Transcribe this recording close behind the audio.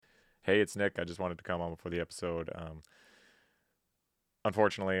Hey, it's Nick. I just wanted to come on before the episode.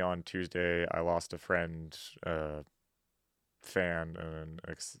 Unfortunately, on Tuesday, I lost a friend, fan, and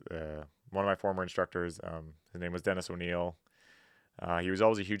one of my former instructors. His name was Dennis O'Neill. He was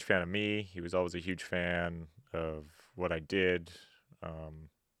always a huge fan of me. He was always a huge fan of what I did.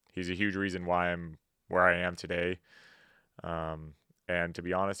 He's a huge reason why I'm where I am today. And to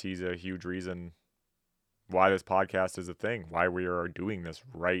be honest, he's a huge reason why this podcast is a thing, why we are doing this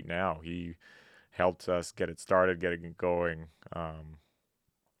right now. He helped us get it started, getting it going.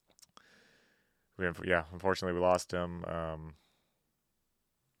 Unfortunately, we lost him.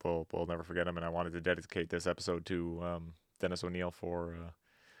 We'll never forget him, and I wanted to dedicate this episode to Dennis O'Neill for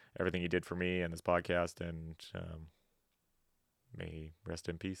everything he did for me and this podcast, and may he rest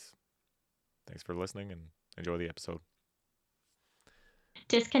in peace. Thanks for listening, and enjoy the episode.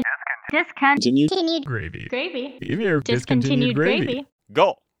 Discontinued Gravy. gravy. Discontinued gravy.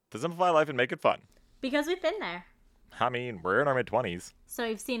 Goal: to simplify life and make it fun. Because we've been there. I mean, we're in our mid-20s. So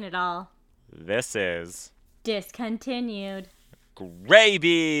we've seen it all. This is Discontinued.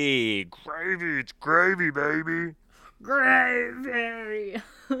 gravy. Gravy. It's gravy, baby. Gravy.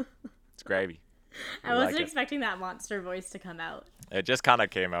 It's gravy. I wasn't expecting that monster voice to come out. It just kind of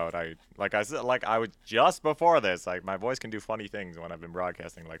came out. I was just before this. Like, my voice can do funny things when I've been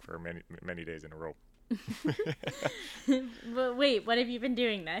broadcasting like for many days in a row. But wait, what have you been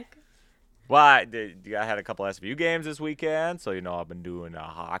doing, Nick? Well, I had a couple SVU games this weekend, so I've been doing a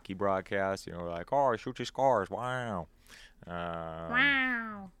hockey broadcast. Like, oh, shoot your scores, wow.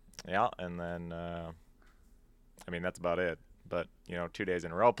 Wow. Yeah, and then that's about it. But 2 days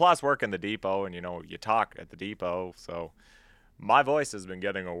in a row, plus work in the depot, and you talk at the depot, so my voice has been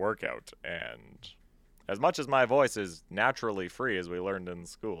getting a workout. And as much as my voice is naturally free, as we learned in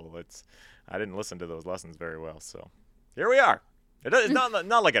school, I didn't listen to those lessons very well. So here we are. It's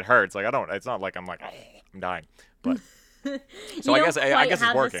not like it hurts. Like it's not like I'm like I'm dying. But so I guess it's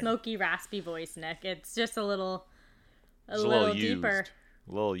have working. The smoky, raspy voice, Nick. It's just a little deeper.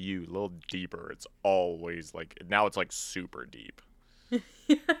 A little deeper. It's always like now. It's like super deep.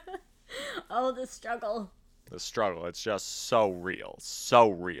 Oh, the struggle. The struggle. It's just so real.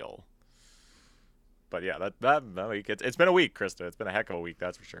 But yeah, that week. It's been a week, Krista. It's been a heck of a week,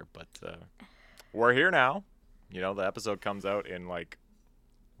 that's for sure. But we're here now. The episode comes out in like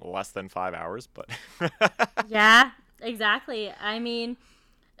less than 5 hours, but yeah, exactly. I mean,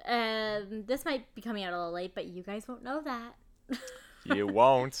 this might be coming out a little late, but you guys won't know that. You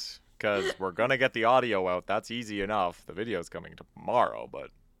won't, because we're gonna get the audio out. That's easy enough. The video's coming tomorrow,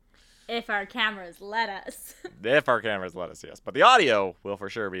 but if our cameras let us. If our cameras let us, yes. But the audio will for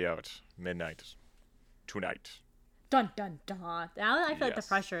sure be out midnight tonight. Dun dun dun. Now I feel like the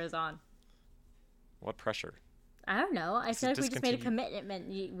pressure is on. What pressure? I don't know. I feel like we just made a commitment.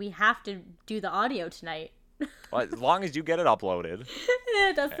 We have to do the audio tonight. Well, as long as you get it uploaded.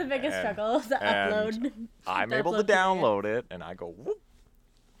 That's the biggest struggle, the upload. I'm able to download it, and I go, whoop.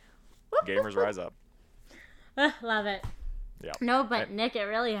 Gamers rise up. Love it. Yeah. No, but Nick, it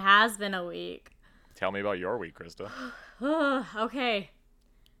really has been a week. Tell me about your week, Krista. Okay.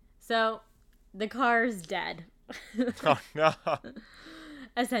 So, the car's dead. Oh, no.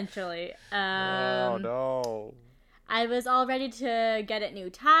 Essentially. Oh, no. I was all ready to get it new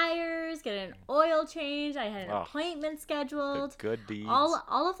tires, get an oil change. I had an appointment scheduled. The good deeds.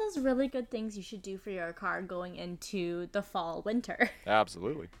 All of those really good things you should do for your car going into the fall, winter.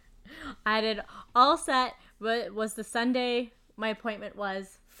 Absolutely. I did all set. What was the Sunday my appointment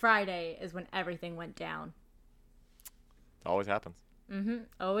was? Friday is when everything went down. It always happens.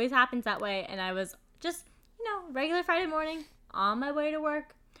 Always happens that way. And I was just, regular Friday morning, on my way to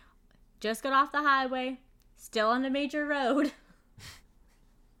work. Just got off the highway. Still on a major road.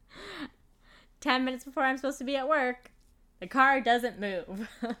 10 minutes before I'm supposed to be at work. The car doesn't move.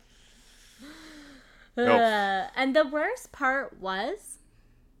 Nope. And the worst part was,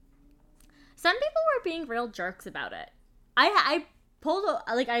 some people were being real jerks about it. I pulled,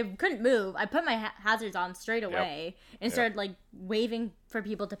 I couldn't move. I put my hazards on straight away and started, waving for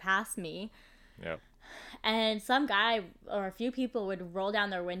people to pass me. Yep. And some guy or a few people would roll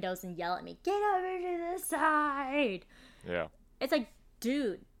down their windows and yell at me, "Get over to the side." Yeah. It's like,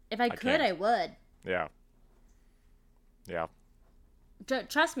 dude, if I could, I would. Yeah. Yeah.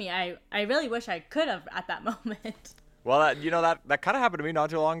 Trust me, I really wish I could have at that moment. Well, that kind of happened to me not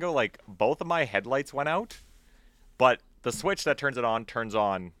too long ago. Like, both of my headlights went out, but the switch that turns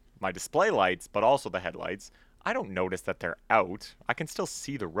on my display lights, but also the headlights, I don't notice that they're out. I can still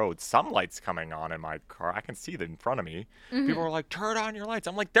see the road. Some lights coming on in my car. I can see them in front of me. People are like, "Turn on your lights."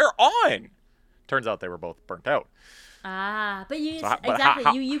 I'm like, "They're on." Turns out they were both burnt out. But you So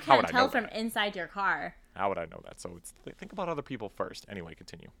exactly you how can't would I tell know from that? inside your car. How would I know that? So think about other people first. Anyway,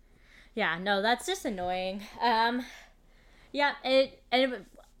 continue. Yeah, no, that's just annoying. Yeah,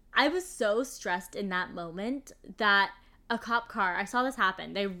 I was so stressed in that moment that a cop car, I saw this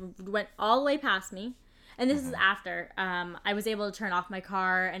happen. They went all the way past me. And this is after I was able to turn off my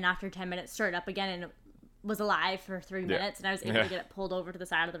car, and after 10 minutes, start it up again, and it was alive for 3 minutes, and I was able to get it pulled over to the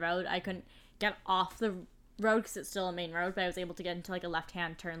side of the road. I couldn't get off the road because it's still a main road, but I was able to get into like a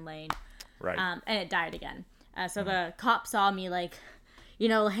left-hand turn lane. Right. And it died again. So the cop saw me like,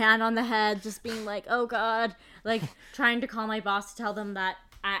 hand on the head, just being like, oh God, like trying to call my boss to tell them that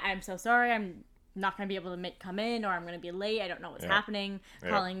I'm so sorry, I'm not going to be able to come in, or I'm going to be late, I don't know what's happening,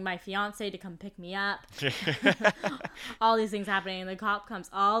 calling my fiance to come pick me up. All these things happening, and the cop comes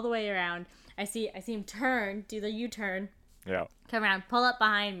all the way around. I see him turn, do the U-turn, come around, pull up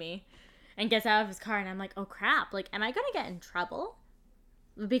behind me, and gets out of his car, and I'm like, oh crap, like, am I going to get in trouble?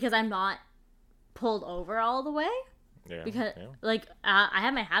 Because I'm not pulled over all the way? Because I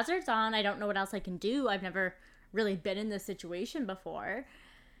have my hazards on. I don't know what else I can do. I've never really been in this situation before.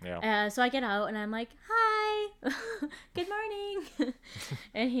 So I get out and I'm like, hi, good morning.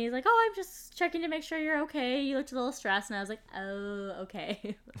 And he's like, oh, I'm just checking to make sure you're okay. You looked a little stressed. And I was like, oh,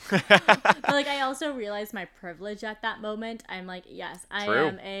 okay. But like, I also realized my privilege at that moment. I'm like, yes, I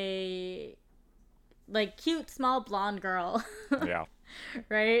am a like cute, small blonde girl.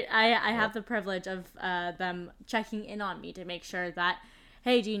 Right? I have the privilege of them checking in on me to make sure that,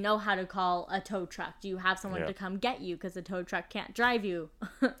 hey, do you know how to call a tow truck? Do you have someone to come get you because the tow truck can't drive you?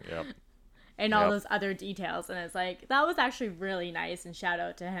 And all those other details. And it's like, that was actually really nice, and shout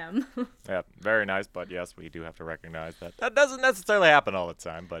out to him. Very nice. But yes, we do have to recognize that doesn't necessarily happen all the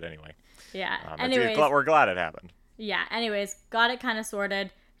time. But anyway. Anyways, we're glad it happened. Anyways, got it kind of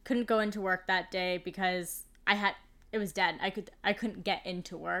sorted. Couldn't go into work that day because it was dead. I couldn't get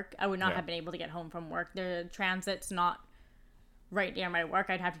into work. I would not have been able to get home from work. The transit's not right near my work.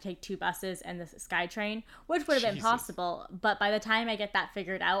 I'd have to take 2 buses and the SkyTrain, which would have been possible. But by the time I get that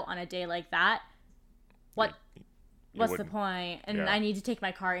figured out on a day like that, what's the point? And I need to take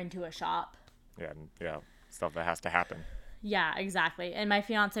my car into a shop. Stuff that has to happen. Yeah, exactly. And my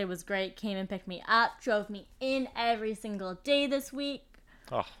fiance was great. Came and picked me up, drove me in every single day this week.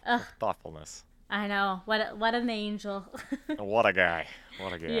 Thoughtfulness. I know. What an angel. What a guy.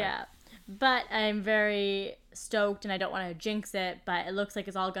 Yeah. But I'm very stoked, and I don't want to jinx it, but it looks like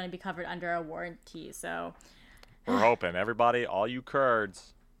it's all going to be covered under a warranty, so. We're hoping. Everybody, all you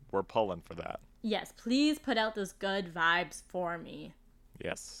Kurds, we're pulling for that. Yes, please put out those good vibes for me.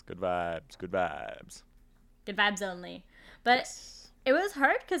 Yes, good vibes. Good vibes. Good vibes only. But it was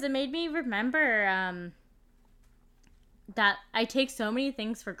hard because it made me remember that I take so many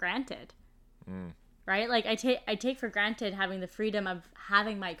things for granted. Right? Like I take for granted having the freedom of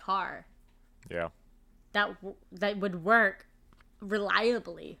having my car. That would work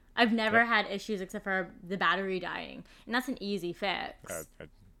reliably. I've never had issues except for the battery dying, and that's an easy fix.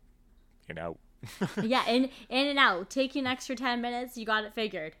 Yeah, in and out. Take you an extra 10 minutes. You got it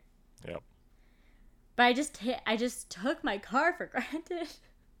figured. But I just took my car for granted.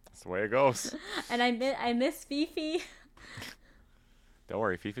 That's the way it goes. And I miss Fifi. Don't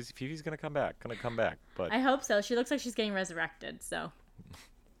worry, Fifi's gonna come back. But I hope so. She looks like she's getting resurrected. So.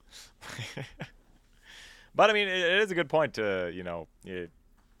 But I mean, it is a good point to you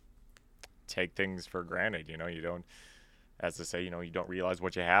take things for granted. You don't, as to say, you don't realize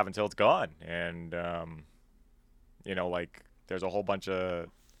what you have until it's gone. And like there's a whole bunch of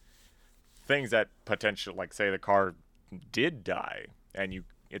things that potential, like say the car did die and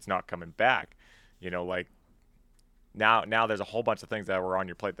it's not coming back. Like. Now there's a whole bunch of things that were on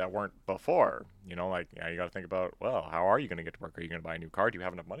your plate that weren't before. You got to think about, well, how are you going to get to work? Are you going to buy a new car? Do you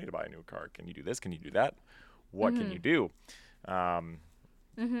have enough money to buy a new car? Can you do this? Can you do that? What can you do? And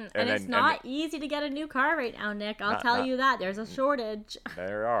it's not easy to get a new car right now, Nick. I'll tell you that. There's a shortage.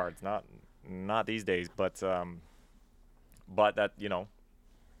 There are. It's not these days, but that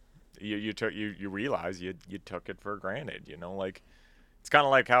you realize you took it for granted. Like it's kind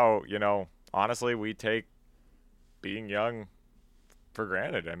of like how honestly we take being young for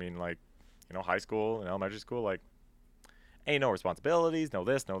granted. I mean, like, high school and elementary school, like, ain't no responsibilities, no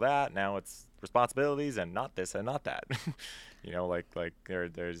this, no that. Now it's responsibilities and not this and not that. Like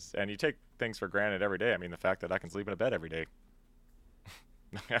there's, and you take things for granted every day. I mean, the fact that I can sleep in a bed every day.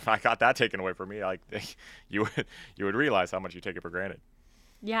 If I got that taken away from me, like, you would realize how much you take it for granted.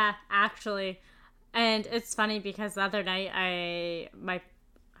 Yeah, actually. And it's funny because the other night I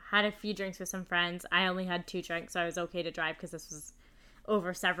had a few drinks with some friends. I only had 2 drinks, so I was okay to drive because this was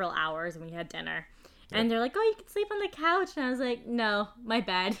over several hours and we had dinner. And they're like, oh, you can sleep on the couch. And I was like, no, my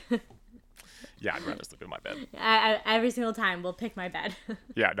bed. Yeah, I'd rather sleep in my bed. Every single time we'll pick my bed.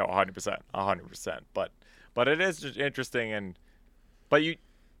 Yeah, no, 100%. 100%. But it is just interesting. But I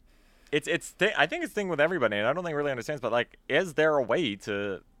think it's a thing with everybody, and I don't think it really understands, but like, is there a way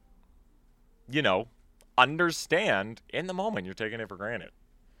to, understand in the moment you're taking it for granted?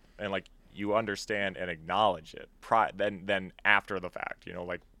 And like, you understand and acknowledge it then after the fact,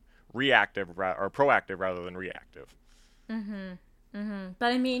 like reactive or proactive rather than reactive. But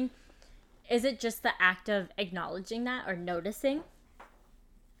I mean, is it just the act of acknowledging that or noticing?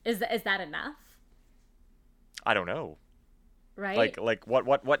 Is that enough? I don't know. Right? Like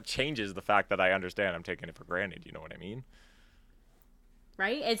what changes the fact that I understand I'm taking it for granted? You know what I mean?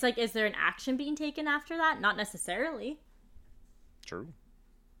 Right? It's like, is there an action being taken after that? Not necessarily. True.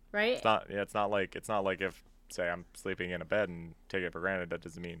 Right? It's not like if, say, I'm sleeping in a bed and take it for granted, that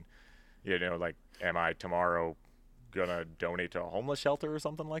doesn't mean, like, am I tomorrow gonna donate to a homeless shelter or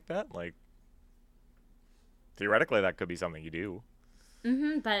something like that? Like, theoretically, that could be something you do.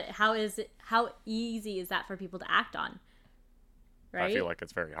 But how easy is that for people to act on? Right? I feel like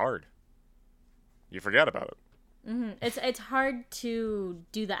it's very hard. You forget about it. It's hard to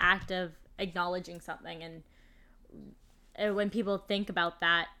do the act of acknowledging something, and when people think about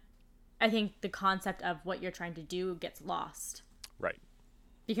that, I think the concept of what you're trying to do gets lost. Right.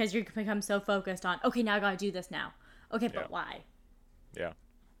 Because you become so focused on, okay, now I gotta do this now. Okay, but why? Yeah.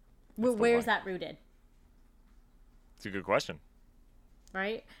 Where's that rooted? It's a good question.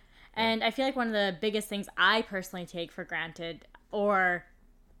 Right? And I feel like one of the biggest things I personally take for granted, or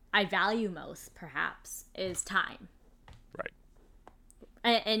I value most, perhaps, is time. Right.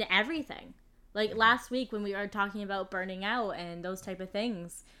 And everything. Like last week when we were talking about burning out and those type of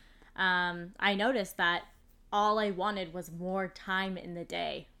things, I noticed that all I wanted was more time in the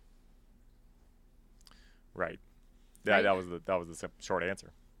day. Right. Yeah, right? That was the short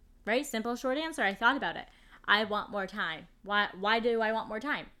answer. Right? Simple, short answer. I thought about it. I want more time. Why do I want more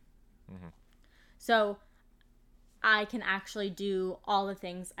time? So I can actually do all the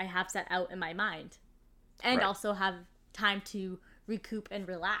things I have set out in my mind, and also have time to recoup and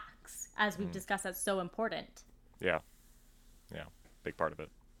relax, as we've discussed. That's so important. Yeah, big part of it.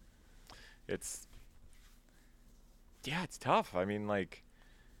 It's tough. I mean, like,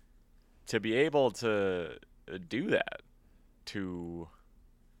 to be able to do that, to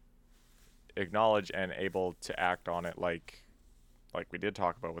acknowledge and able to act on it, like we did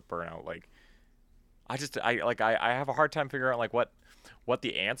talk about with burnout. Like, I have a hard time figuring out like what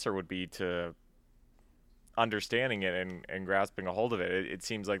the answer would be to understanding it and grasping a hold of it. It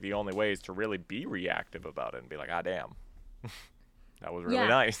seems like the only way is to really be reactive about it and be like, ah, damn, that was really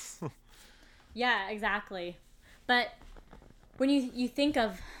nice. Yeah, exactly. But when you think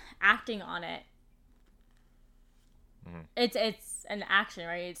of acting on it, it's an action,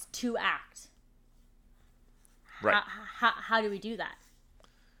 right? It's to act. Right. How do we do that?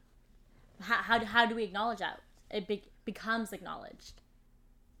 How do we acknowledge that? It becomes acknowledged.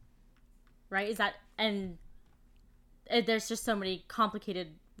 Right? Is that, and there's just so many complicated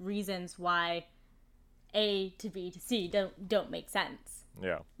reasons why A to B to C don't make sense.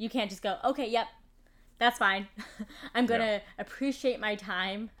 Yeah. You can't just go, okay, yep, that's fine. I'm going to appreciate my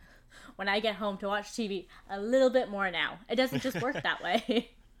time when I get home to watch TV a little bit more now. It doesn't just work that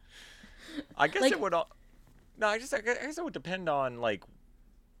way. I guess it would. No, I guess it would depend on like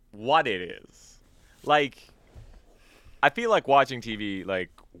what it is. Like, I feel like watching TV, like,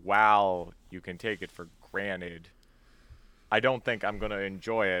 while you can take it for granted, I don't think I'm gonna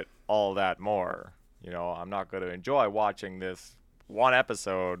enjoy it all that more. I'm not gonna enjoy watching this one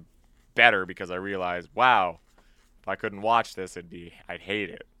episode better because I realize, wow, if I couldn't watch this, I'd hate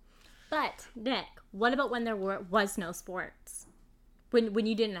it. But Nick, what about when there was no sports? When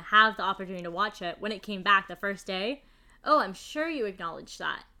you didn't have the opportunity to watch it, when it came back the first day, oh, I'm sure you acknowledged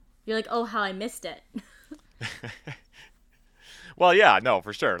that. You're like, oh, how I missed it. Well, yeah, no,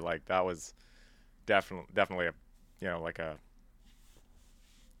 for sure. Like, that was definitely a,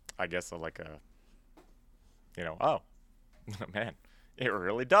 oh, man, it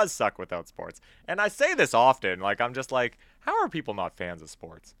really does suck without sports. And I say this often, like, I'm just like, how are people not fans of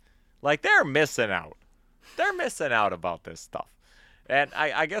sports? Like, they're missing out. They're missing out about this stuff. And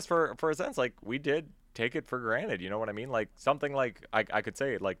I guess for a sense, like, we did take it for granted. You know what I mean? Like, something like, I could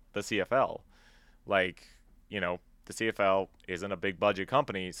say, like, the CFL. Like, the CFL isn't a big budget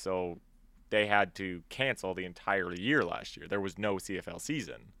company, so they had to cancel the entire year last year. There was no CFL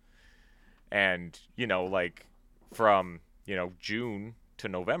season. And, like, from, June to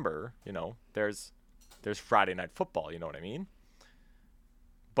November, there's Friday Night Football, you know what I mean?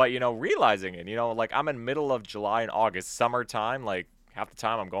 But, realizing it, like I'm in middle of July and August, summertime, like half the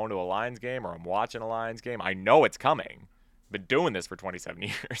time I'm going to a Lions game or I'm watching a Lions game. I know it's coming. Been doing this for 27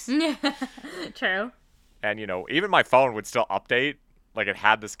 years. True. And, even my phone would still update. Like it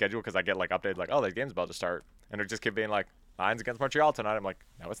had the schedule because I get like updated like, oh, the game's about to start. And it would just keep being like, Lions against Montreal tonight. I'm like,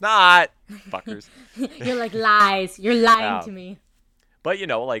 no, it's not. Fuckers. You're like, lies. You're lying to me. But,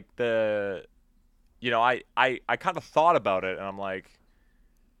 like I kind of thought about it and I'm like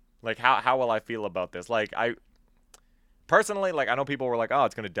how will I feel about this? Like I personally, like I know people were like, oh,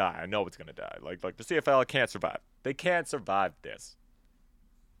 it's gonna die. I know it's gonna die. Like the CFL can't survive. They can't survive this.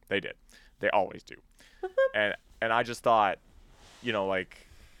 They did. They always do. and I just thought, like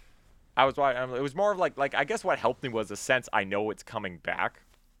I was it was more of like I guess what helped me was a sense I know it's coming back.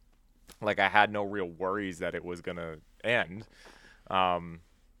 Like I had no real worries that it was gonna end.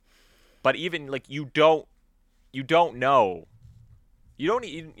 But even like you don't know.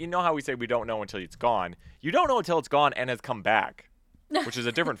 You know how we say we don't know until it's gone. You don't know until it's gone and has come back, which is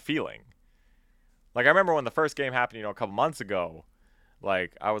a different feeling. Like I remember when the first game happened, a couple months ago,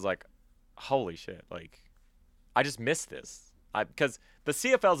 like I was like, holy shit, like I just missed this. Because the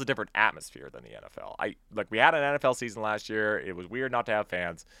CFL is a different atmosphere than the NFL. We had an NFL season last year. It was weird not to have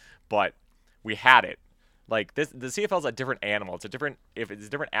fans, but we had it. Like the CFL is a different animal. It's a different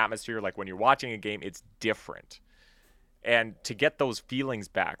atmosphere. Like when you're watching a game, it's different. And to get those feelings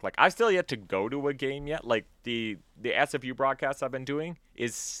back, like I've still yet to go to a game yet. Like the SFU broadcast I've been doing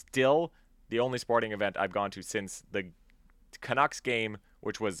is still the only sporting event I've gone to since the Canucks game,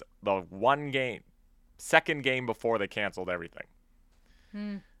 which was the second game before they canceled everything.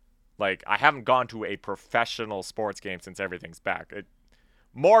 Like I haven't gone to a professional sports game since everything's back.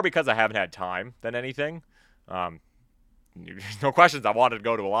 More because I haven't had time than anything. No questions. I wanted to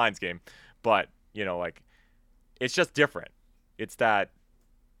go to a Lions game, but like. It's just different. It's that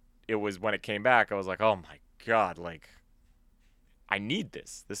it was when it came back, I was like, oh my God, like, I need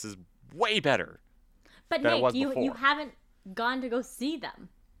this. This is way better. But than Nick, it was you before. haven't gone to go see them.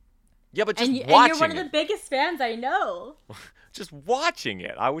 Yeah, but just and watching you're one of the biggest fans I know. Just watching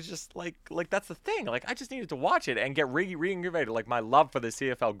it. I was just like that's the thing. Like, I just needed to watch it and get reinvigorated. Like, my love for the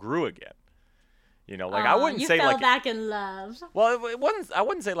CFL grew again. I wouldn't say you like fell back in love. Well, it wasn't. I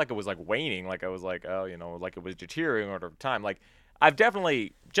wouldn't say like it was like waning. Like I was like, oh, like it was deteriorating over time. Like I've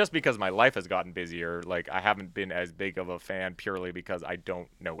definitely, just because my life has gotten busier, like I haven't been as big of a fan purely because I don't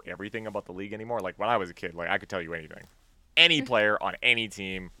know everything about the league anymore. Like when I was a kid, like I could tell you anything, any player on any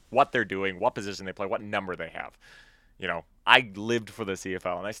team, what they're doing, what position they play, what number they have. I lived for the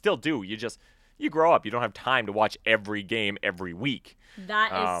CFL and I still do. You grow up, you don't have time to watch every game every week.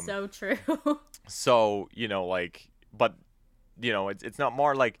 That is so true. So, but, it's not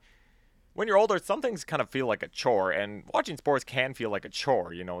more like when you're older, some things kind of feel like a chore, and watching sports can feel like a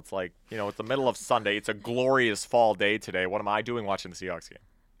chore. It's like, it's the middle of Sunday. It's a glorious fall day today. What am I doing watching the Seahawks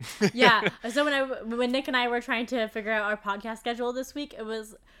game? Yeah. So when Nick and I were trying to figure out our podcast schedule this week, it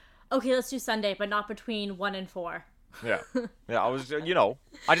was, okay, let's do Sunday, but not between 1 and 4. Yeah. I was,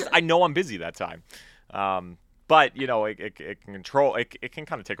 I know I'm busy that time. But, it can control, it can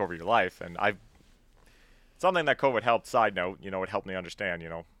kind of take over your life. And something that COVID helped, side note, it helped me understand,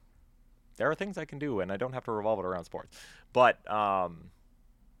 there are things I can do and I don't have to revolve it around sports. But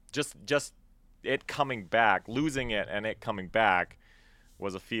just it coming back, losing it and it coming back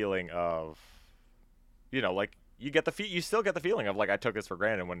was a feeling of, like you still get the feeling of like I took this for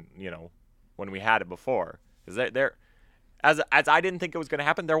granted when we had it before. Because as I didn't think it was going to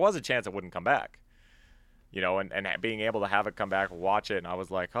happen, there was a chance it wouldn't come back. And being able to have it come back, watch it, and I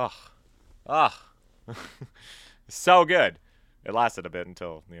was like, so good. It lasted a bit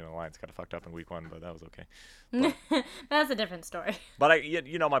until, the Lions kind of fucked up in week 1, but that was okay. But, that's a different story. But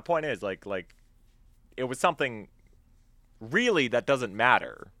my point is, like, it was something really that doesn't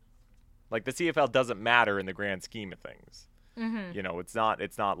matter. Like, the CFL doesn't matter in the grand scheme of things. Mm-hmm.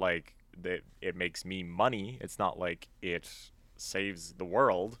 It's not like it makes me money. It's not like it saves the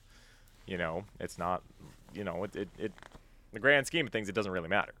world. It's not, the grand scheme of things, it doesn't really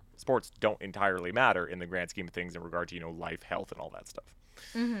matter. Sports don't entirely matter in the grand scheme of things in regard to, life, health, and all that stuff.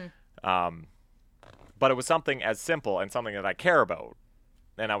 Mm-hmm. But it was something as simple and something that I care about.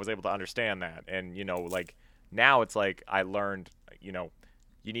 And I was able to understand that. And, like, now it's like I learned, you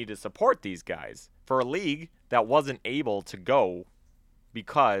need to support these guys. For a league that wasn't able to go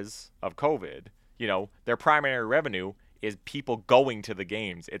because of COVID, their primary revenue is people going to the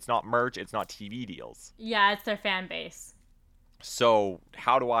games. It's not merch. It's not TV deals. Yeah, it's their fan base. So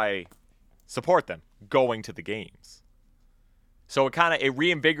how do I support them? Going to the games. So it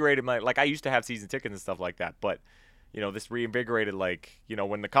reinvigorated my, like I used to have season tickets and stuff like that, but this reinvigorated, like,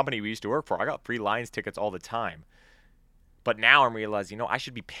 when the company we used to work for, I got free Lions tickets all the time. But now I'm realizing, I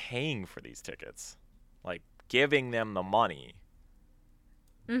should be paying for these tickets, like giving them the money.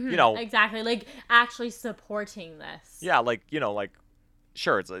 Exactly, like actually supporting this. Yeah, like,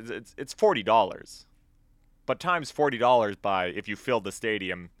 sure, it's $40, but times $40 by, if you filled the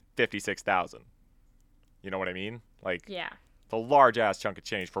stadium, 56,000. You know what I mean? Like, yeah, it's a large ass chunk of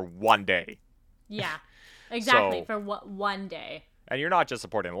change for one day. Yeah, exactly. So, for one day. And you're not just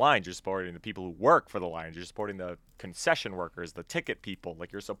supporting the Lions, you're supporting the people who work for the Lions. You're supporting the concession workers, the ticket people.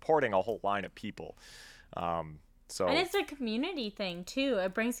 Like, you're supporting a whole line of people. And it's a community thing, too.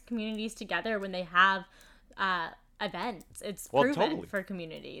 It brings communities together when they have events. It's proven for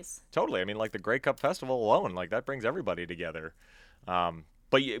communities. Totally. I mean, like the Grey Cup Festival alone, like that brings everybody together.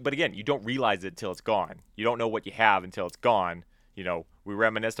 But again, you don't realize it till it's gone. You don't know what you have until it's gone. We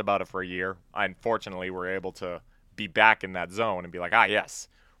reminisced about it for a year. Unfortunately, we're able to be back in that zone and be like, yes,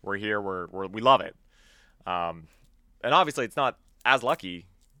 we're here. We love it. And obviously, it's not as lucky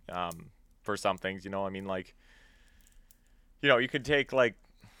for some things. I mean, like, you could take like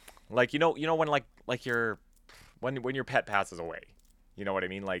when when your pet passes away. You know what I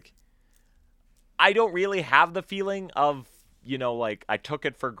mean? Like, I don't really have the feeling of, like I took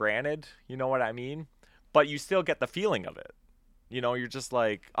it for granted. You know what I mean? But you still get the feeling of it. You're just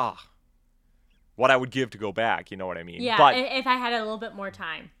like, what I would give to go back. You know what I mean? Yeah, but if I had a little bit more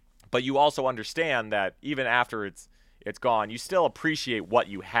time. But you also understand that even after it's gone, you still appreciate what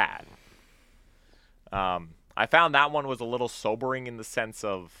you had. I found that one was a little sobering in the sense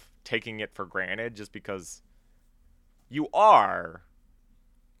of taking it for granted, just because you are,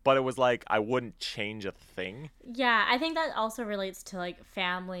 but it was like I wouldn't change a thing. Yeah, I think that also relates to like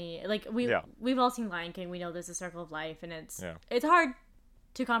family. Like we've all seen Lion King. We know there's a circle of life, and it's hard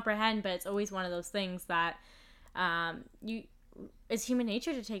to comprehend, but it's always one of those things that it's human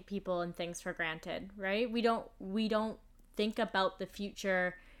nature to take people and things for granted, right? We don't think about the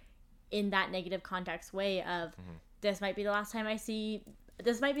future in that negative context way of this might be the last time I see,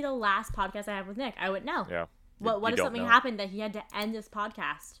 this might be the last podcast I have with Nick. I wouldn't know. Yeah. What if something happened that he had to end this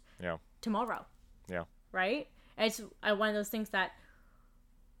podcast tomorrow? Yeah. Right? It's one of those things that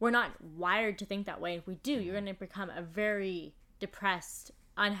we're not wired to think that way. If we do, you're going to become a very depressed,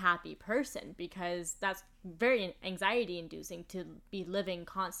 unhappy person, because that's very anxiety inducing to be living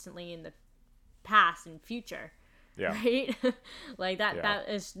constantly in the past and future. Yeah. Right? Like that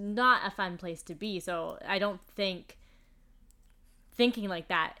is not a fun place to be. So I don't think thinking like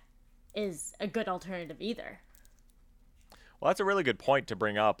that is a good alternative either. Well, that's a really good point to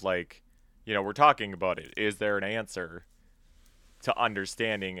bring up. Like, we're talking about it. Is there an answer to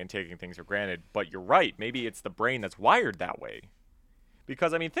understanding and taking things for granted? But you're right. Maybe it's the brain that's wired that way.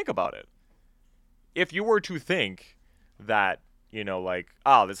 Because, I mean, think about it. If you were to think that, like,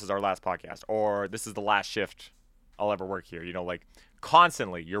 this is our last podcast, or this is the last shift I'll ever work here, like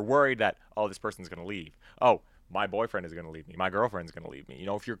constantly you're worried that, this person's going to leave. My boyfriend is going to leave me. My girlfriend's going to leave me.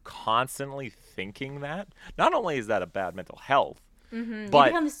 If you're constantly thinking that, not only is that a bad mental health, but you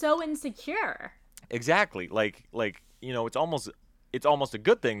become so insecure. Exactly. Like, it's almost a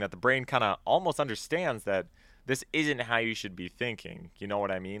good thing that the brain kind of almost understands that this isn't how you should be thinking. You know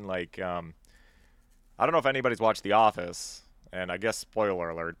what I mean? Like, I don't know if anybody's watched The Office, and I guess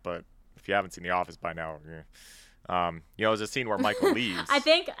spoiler alert, but if you haven't seen The Office by now, there's a scene where Michael leaves. I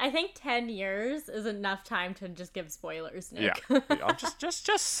think 10 years is enough time to just give spoilers, Nick. Yeah. I'm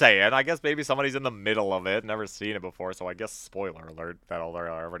just saying. I guess maybe somebody's in the middle of it, never seen it before, so I guess spoiler alert. That I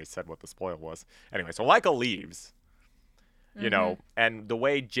already said what the spoil was. Anyway, so Michael leaves. And the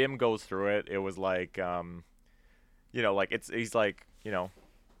way Jim goes through it, it was like, he's like,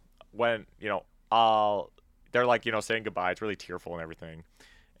 when, they're like, saying goodbye. It's really tearful and everything.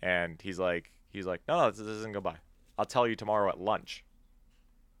 And he's like, no, this isn't goodbye. I'll tell you tomorrow at lunch.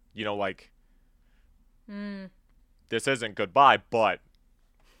 This isn't goodbye, but,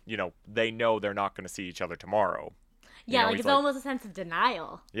 they know they're not going to see each other tomorrow. Yeah, it's almost a sense of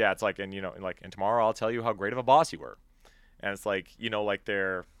denial. Yeah, it's like, and tomorrow I'll tell you how great of a boss you were. And it's like, like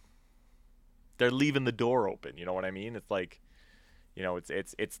they're leaving the door open. You know what I mean? It's like,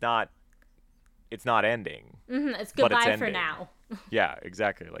 it's not ending. It's goodbye for now. Yeah,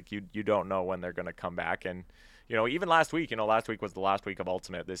 exactly. Like you don't know when they're going to come back. And, even last week, last week was the last week of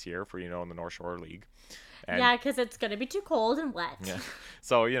Ultimate this year for, in the North Shore League. And, yeah, because it's going to be too cold and wet. Yeah.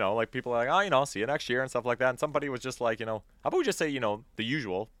 So, like people are like, see you next year and stuff like that. And somebody was just like, how about we just say, the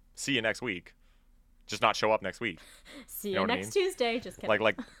usual, see you next week. Just not show up next week. See you next Tuesday. Just kidding.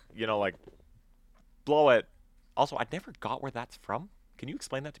 Like blow it. Also, I never got where that's from. can you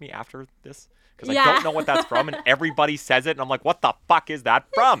explain that to me after this? Because I don't know what that's from, and everybody says it, and I'm like, what the fuck is that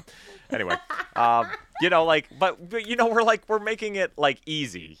from? Anyway, you know, like, but you know, we're making it like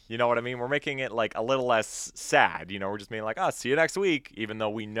easy. You know what I mean? We're making it like a little less sad. You know, we're just being like, oh, see you next week, even though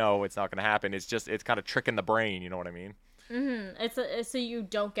we know it's not going to happen. It's kind of tricking the brain. You know what I mean? It's so you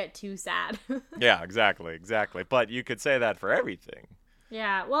don't get too sad. Yeah, exactly. But you could say that for everything.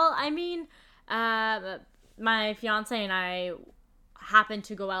 Yeah. Well, I mean, my fiance and I happened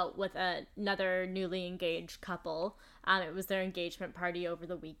to go out with another newly engaged couple. It was their engagement party over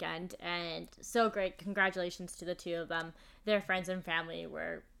the weekend, and so great. Congratulations to the two of them. Their friends and family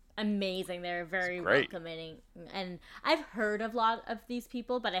were amazing. They're very welcoming, and I've heard of a lot of these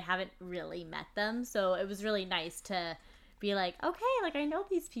people, but I haven't really met them. So it was really nice to be like, okay, like I know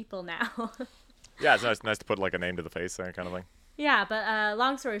these people now. Yeah, it's nice to put like a name to the face, that kind of thing. Yeah, but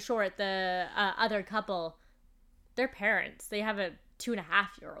long story short, the other couple, their parents, they have a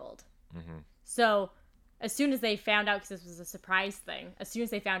 2.5-year-old. So as soon as they found out, because this was a surprise thing, as soon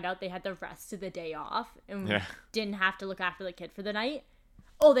as they found out they had the rest of the day off and didn't have to look after the kid for the night,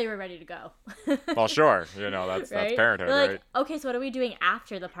 they were ready to go. Well, sure. You know, that's parenthood, like, right? Okay, so what are we doing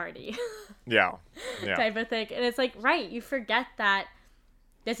after the party? Yeah. Type of thing. And it's like, right, you forget that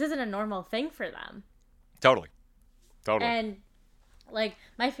this isn't a normal thing for them. Totally. And like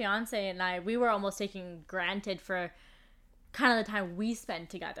my fiance and I, we were almost taking granted for kind of the time we spend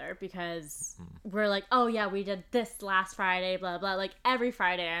together, because we're like, oh yeah, we did this last Friday, blah blah. Like every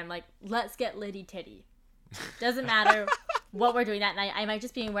Friday I'm like, let's get litty titty. Doesn't matter what we're doing that night. I might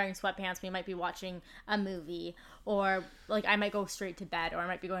just be wearing sweatpants, we might be watching a movie, or like I might go straight to bed, or I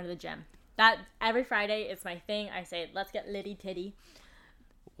might be going to the gym. That every Friday is my thing. I say, let's get litty titty.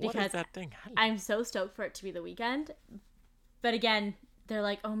 What is that thing? I'm so stoked for it to be the weekend. But again, they're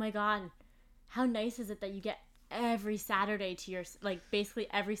like, oh my God, how nice is it that you get every Saturday to basically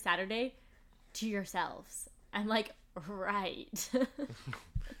every Saturday to yourselves? I'm like, right.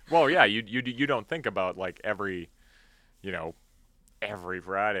 Well, yeah, you don't think about like every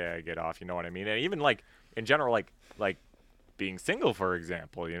Friday I get off, you know what I mean? And even like in general, like being single, for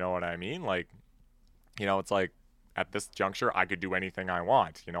example, you know what I mean? Like, you know, it's like at this juncture, I could do anything I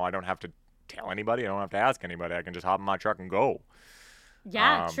want. You know, I don't have to tell anybody. I don't have to ask anybody. I can just hop in my truck and go.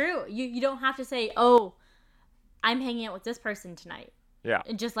 Yeah, true. You don't have to say, oh, I'm hanging out with this person tonight. Yeah.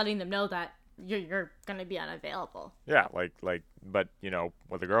 And just letting them know that you're going to be unavailable. Yeah, but, you know,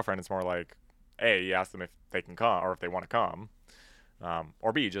 with a girlfriend, it's more like, A, you ask them if they can come or if they want to come.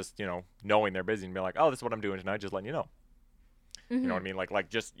 Or B, just, you know, knowing they're busy and be like, oh, this is what I'm doing tonight, just letting you know. You know what I mean? Like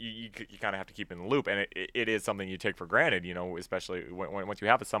just you kind of have to keep in the loop, and it is something you take for granted, you know, especially when once you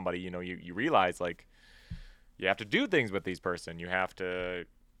have somebody, you know, you realize like you have to do things with these person.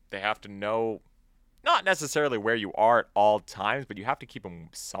 They have to know, not necessarily where you are at all times, but you have to keep them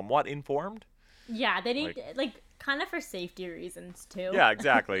somewhat informed. Yeah, they need like kind of for safety reasons too. Yeah,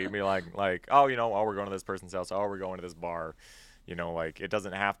 exactly. You'd be like, oh, you know, we're going to this person's house. Oh, we're going to this bar. You know, like it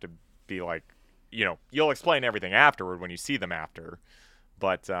doesn't have to be like, you know, you'll explain everything afterward when you see them after,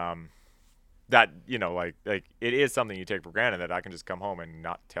 but that, you know, like it is something you take for granted, that I can just come home and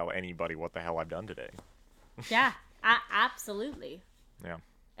not tell anybody what the hell I've done today. Yeah, absolutely. Yeah.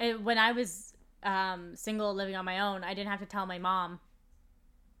 And when I was single, living on my own, I didn't have to tell my mom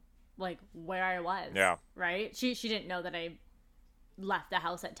like where I was. Yeah. Right? She didn't know that I left the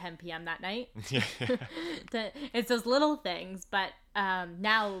house at 10 p.m. that night. It's those little things, but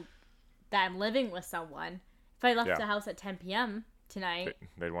now that I'm living with someone, if I left the house at 10 p.m. tonight,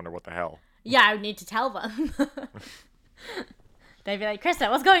 they'd wonder what the hell. Yeah, I would need to tell them. They'd be like, Krista,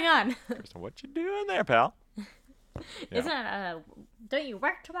 what's going on? Krista, what you doing there, pal? Yeah. Don't you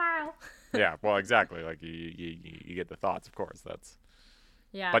work tomorrow? Yeah, well, exactly. Like you get the thoughts, of course. That's.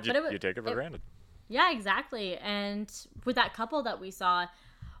 Yeah, but you take it for granted. Yeah, exactly. And with that couple that we saw,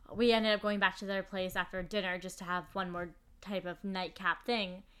 we ended up going back to their place after dinner just to have one more type of nightcap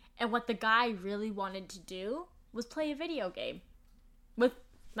thing. And what the guy really wanted to do was play a video game with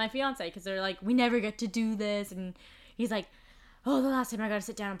my fiance, because they're like, we never get to do this. And he's like, oh, the last time I got to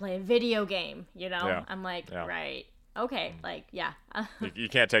sit down and play a video game, you know? Yeah. I'm like, right. Okay. Like, yeah. You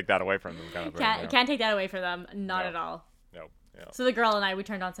can't take that away from them. Kind of can't take that away from them. Not at all. No. Yeah. So the girl and I, we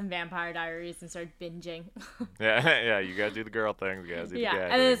turned on some Vampire Diaries and started binging. Yeah. You guys do the girl thing. You guys do the guy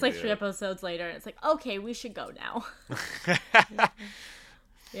and then it's like 3 episodes later, and it's like, okay, we should go now.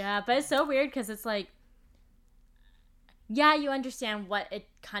 Yeah, but it's so weird because it's like, yeah, you understand what it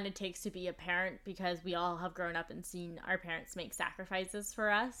kind of takes to be a parent, because we all have grown up and seen our parents make sacrifices for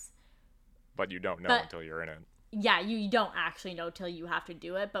us. But you don't know until you're in it. yeah, you don't actually know till you have to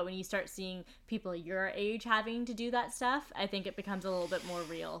do it. But when you start seeing people your age having to do that stuff, I think it becomes a little bit more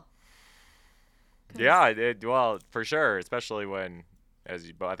real. Yeah, well, for sure, especially when,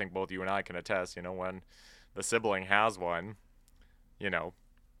 I think both you and I can attest, when the sibling has one,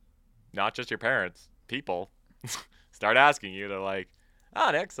 not just your parents, people start asking you. They're like,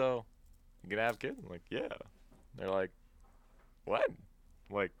 Nick, so you gonna have kids? I'm like, yeah. They're like, when?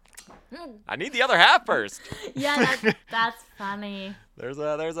 I'm like, I need the other half first. Yeah, that's funny. There's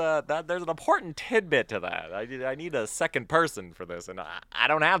an important tidbit to that. I need a second person for this, and I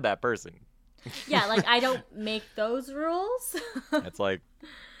don't have that person. Yeah, like I don't make those rules. It's like,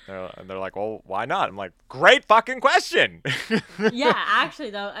 they're like, well, why not? I'm like, great fucking question. Yeah,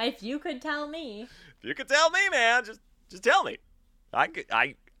 actually though, if you could tell me. If you could tell me, man, just tell me. I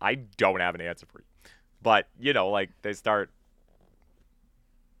don't have an answer for you. But, like they start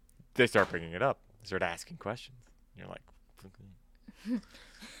bringing it up. They start asking questions. You're like,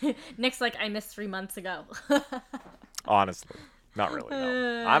 Nick's like, I missed 3 months ago. honestly, not really.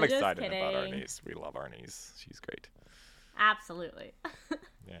 No. I'm Just excited about our kidding. niece. We love our niece. She's great. Absolutely.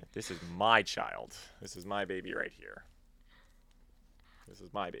 Yeah, this is my child. This is my baby right here. This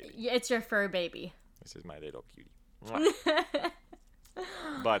is my baby. It's your fur baby. This is my little cutie. Mwah.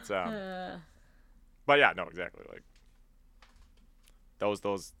 But yeah, no, exactly. Like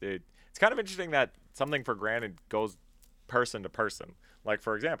it's kind of interesting that something for granted goes person to person. Like,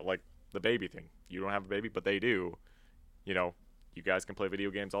 for example, like the baby thing. You don't have a baby, but they do. You guys can play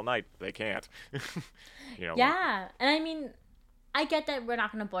video games all night. They can't. Yeah, and I mean, I get that we're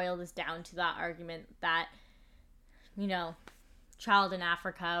not going to boil this down to that argument that, child in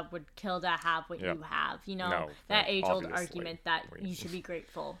Africa would kill to have what you have. No, that age-old obviously. argument that you should be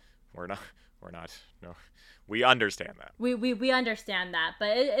grateful. We're not. No, we understand that. We understand that,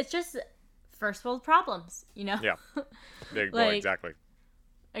 but it's just first world problems, Yeah. Well, Like- exactly.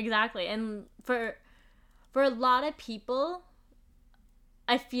 Exactly, and for a lot of people,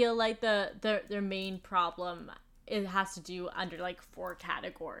 I feel like their main problem, it has to do under like 4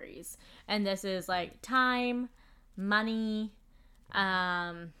 categories, and this is like time, money,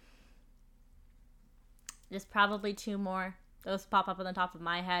 there's probably 2 more. Those pop up on the top of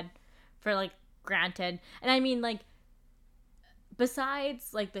my head for like granted, and I mean like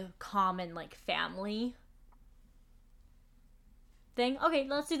besides like the common like family thing. Okay,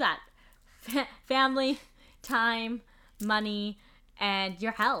 let's do that. Family, time, money, and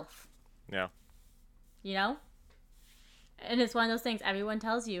your health. Yeah. And it's one of those things everyone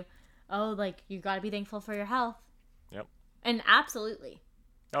tells you, oh, like, you gotta be thankful for your health. Yep. And absolutely.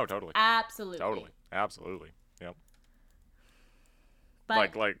 Oh, totally. Absolutely. Totally. Absolutely. Yep.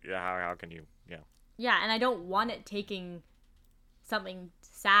 But yeah, how can you? Yeah. yeah, and I don't want it taking something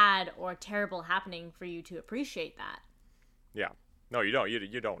sad or terrible happening for you to appreciate that. Yeah. No, you don't.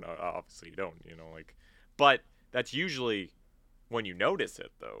 You don't. Obviously, you don't. But that's usually when you notice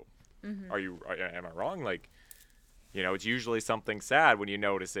it, though. Mm-hmm. Am I wrong? Like, it's usually something sad when you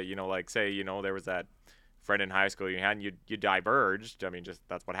notice it. Like say, there was that friend in high school you had, and you diverged. I mean, just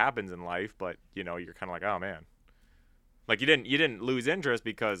that's what happens in life. But you're kind of like, oh man. Like you didn't lose interest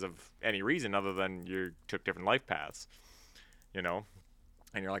because of any reason other than you took different life paths. And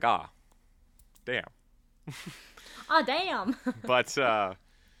you're like, damn. Oh, damn. But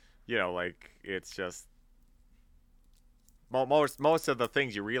like it's just most of the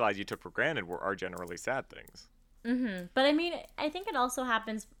things you realize you took for granted are generally sad things. Mm-hmm. But I mean, I think it also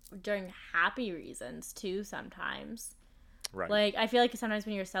happens during happy reasons too sometimes. Right. Like, I feel like sometimes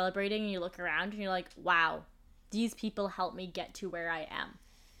when you're celebrating and you look around and you're like, wow, these people helped me get to where I am.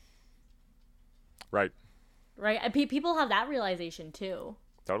 Right. Right? People have that realization too.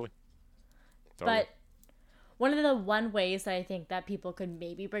 Totally. But one of the ways that I think that people could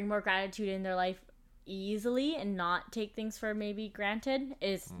maybe bring more gratitude in their life easily and not take things for maybe granted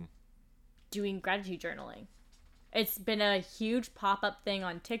is doing gratitude journaling. It's been a huge pop-up thing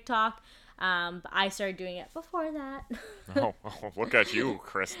on TikTok. I started doing it before that. oh, look at you,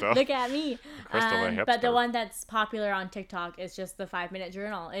 Krista. Look at me. Krista the but the hipster. one that's popular on TikTok is just the 5-minute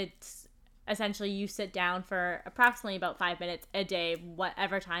journal. It's essentially you sit down for approximately about 5 minutes a day,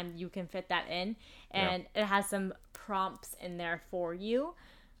 whatever time you can fit that in. And it has some prompts in there for you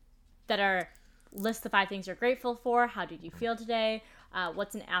that are list the 5 things you're grateful for. How did you feel today?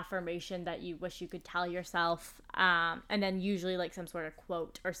 What's an affirmation that you wish you could tell yourself? And then usually like some sort of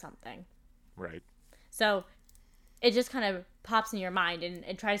quote or something. Right. So it just kind of pops in your mind and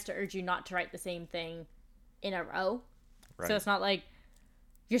it tries to urge you not to write the same thing in a row. Right. So it's not like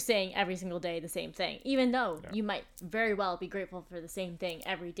you're saying every single day the same thing, even though you might very well be grateful for the same thing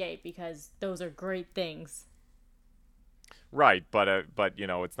every day because those are great things Right, but you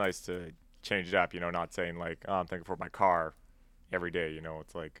know, it's nice to change it up. You know, not saying like, oh, I'm thankful for my car every day. You know,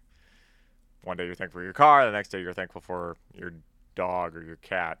 it's like one day you're thankful for your car, the next day you're thankful for your dog or your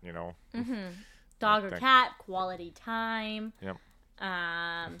cat. You know, Dog or cat, quality time. Yep.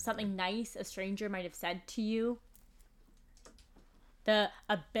 Something nice a stranger might have said to you. The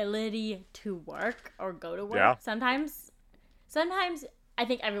ability to work or go to work. Yeah. Sometimes I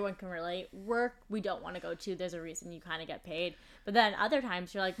think everyone can relate. Work we don't want to go to. There's a reason you kind of get paid. But then other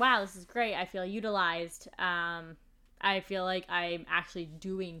times you're like, wow, this is great. I feel utilized. I feel like I'm actually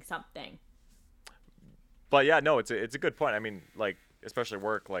doing something. But yeah, no, it's a good point. I mean, like, especially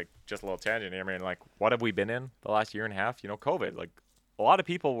work, like, just a little tangent here. I mean, like, what have we been in the last year and a half? You know, COVID. Like, a lot of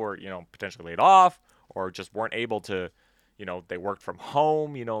people were, you know, potentially laid off or just weren't able to, you know, they worked from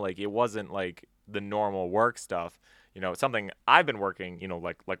home. You know, like, it wasn't like the normal work stuff. You know, something I've been working, you know,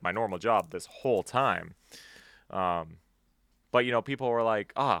 like my normal job this whole time. But, you know, people were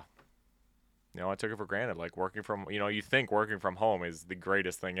like, you know, I took it for granted. Like, working from, you know, you think working from home is the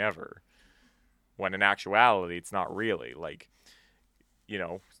greatest thing ever. When in actuality, it's not really. Like, you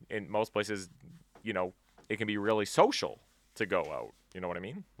know, in most places, you know, it can be really social to go out. You know what I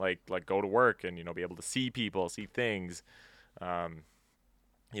mean? Like go to work and, you know, be able to see people, see things.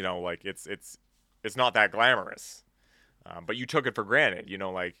 You know, like it's not that glamorous. But you took it for granted. You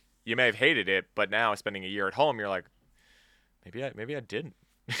know, like you may have hated it, but now spending a year at home, you're like, maybe I didn't.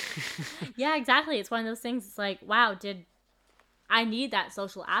 Yeah, exactly. It's one of those things. It's like, wow, I need that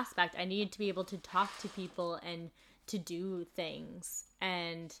social aspect. I need to be able to talk to people and to do things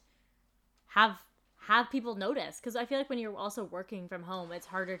and have people notice. Because I feel like when you're also working from home, it's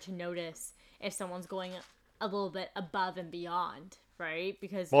harder to notice if someone's going a little bit above and beyond, right?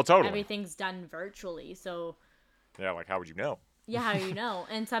 Because totally. Everything's done virtually. So yeah, like how would you know? Yeah, how do you know?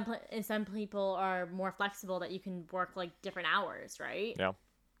 And some people are more flexible that you can work like different hours, right? Yeah.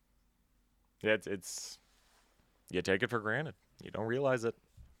 Yeah, it's you take it for granted. You don't realize it.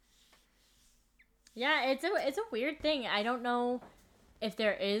 Yeah, it's a weird thing. I don't know if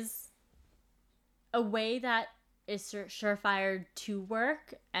there is a way that is surefire to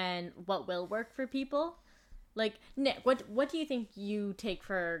work and what will work for people. Like, Nick, what do you think you take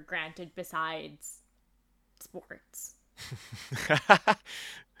for granted besides sports?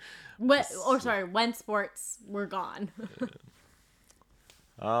 When sports were gone.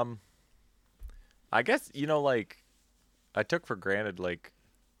 I guess, you know, like, I took for granted, like,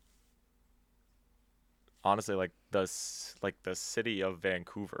 honestly, like the city of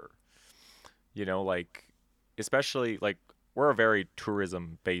Vancouver. You know, like, especially like we're a very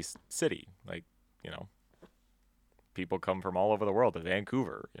tourism based city. Like, you know, people come from all over the world to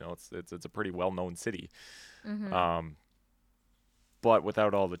Vancouver. You know, it's a pretty well known city. Mm-hmm. But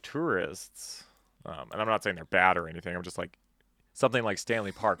without all the tourists, and I'm not saying they're bad or anything. I'm just like something like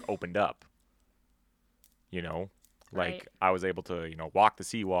Stanley Park opened up. You know, like Right. I was able to, you know, walk the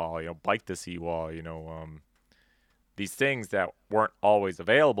seawall, you know, bike the seawall, you know, these things that weren't always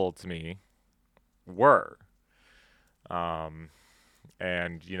available to me were. And,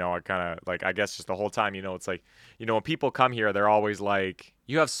 you know, I kind of like, I guess just the whole time, you know, it's like, you know, when people come here, they're always like,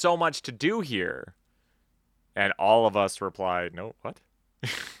 you have so much to do here. And all of us reply, no, what?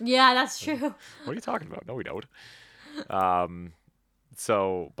 Yeah, that's true. What are you talking about? No, we don't.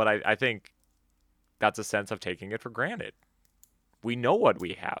 But I think that's a sense of taking it for granted. We know what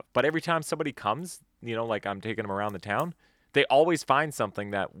we have, but every time somebody comes, you know, like I'm taking them around the town, they always find something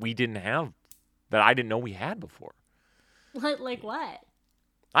that we didn't have, that I didn't know we had before. Like what?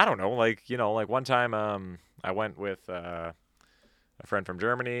 I don't know, like, you know, like one time I went with a friend from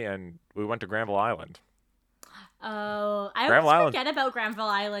Germany and we went to Granville Island. Oh, I Granville always Island. forget about Granville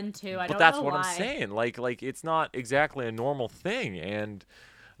Island too. I But don't that's know what why. I'm saying. Like it's not exactly a normal thing, and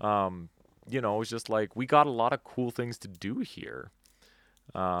you know, it's just like we got a lot of cool things to do here.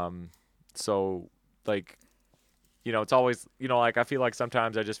 So like, you know, it's always, you know, like I feel like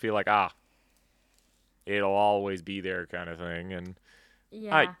sometimes I just feel like it'll always be there kind of thing, and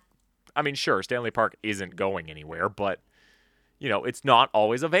Yeah. I mean, sure, Stanley Park isn't going anywhere, but you know, it's not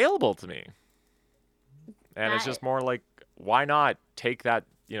always available to me. And it's just more like, why not take that,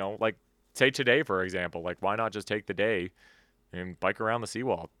 you know, like, say today, for example, like, why not just take the day and bike around the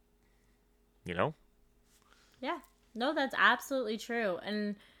seawall, you know? Yeah. No, that's absolutely true.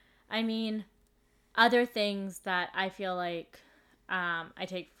 And I mean, other things that I feel like I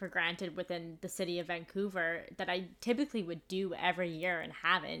take for granted within the city of Vancouver that I typically would do every year and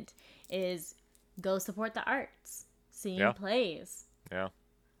haven't is go support the arts, seeing plays. Yeah.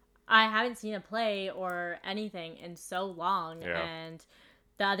 I haven't seen a play or anything in so long. Yeah. And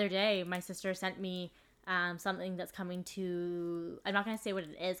the other day, my sister sent me something that's coming to. I'm not gonna say what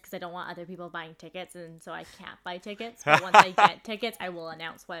it is because I don't want other people buying tickets, and so I can't buy tickets. But once I get tickets, I will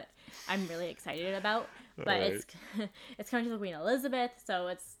announce what I'm really excited about. But Right. it's coming to the Queen Elizabeth, so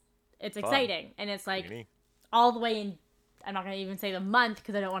it's exciting, and it's like Queenie. all the way in. I'm not gonna even say the month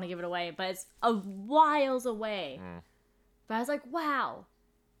because I don't want to give it away, but it's a whiles away. But I was like, wow,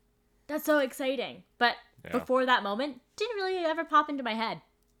 that's so exciting. But Yeah. before that moment, didn't really ever pop into my head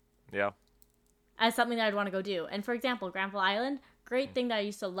Yeah. as something that I'd want to go do. And for example, Granville Island, great thing that I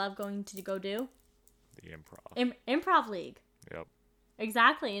used to love going to go do. The improv. Improv League. Yep.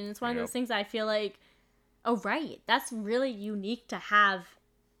 Exactly. And it's one of Yep. those things that I feel like, oh, right, that's really unique to have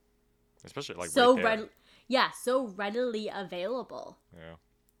Especially like so right there. so readily available. Yeah.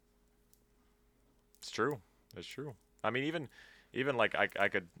 It's true. It's true. I mean, even like I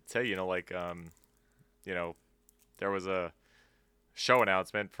could say, like there was a show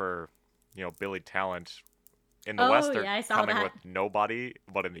announcement for, Billy Talent. In the Oh, West, they're yeah, I saw coming that. with nobody,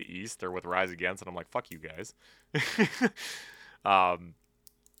 but in the East, they're with Rise Against, and I'm like, fuck you guys. But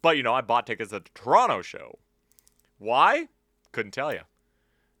I bought tickets at the Toronto show. Why? Couldn't tell you.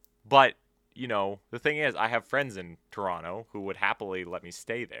 But the thing is, I have friends in Toronto who would happily let me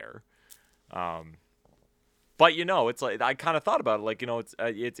stay there. But it's like I kind of thought about it, like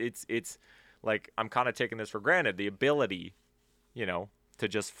it's like I'm kind of taking this for granted, the ability, to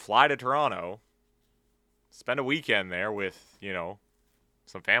just fly to Toronto, spend a weekend there with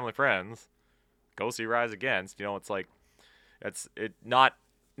some family friends, go see Rise Against. It's like not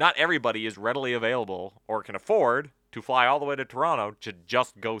everybody is readily available or can afford to fly all the way to Toronto to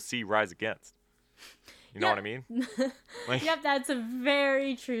just go see Rise Against. You know what I mean? Like, Yep, that's a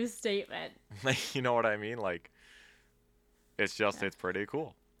very true statement. like, you know what I mean? Like, it's pretty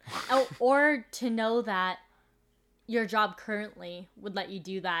cool. Oh, or to know that your job currently would let you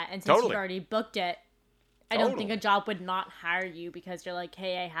do that, and since Totally. you've already booked it, I don't think a job would not hire you because you're like,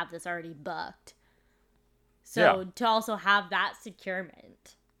 hey, I have this already booked. So Yeah. to also have that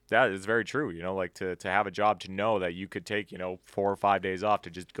securement. That is very true. Like to have a job, to know that you could take, 4 or 5 days off to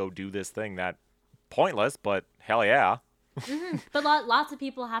just go do this thing that pointless, but hell yeah. But lots of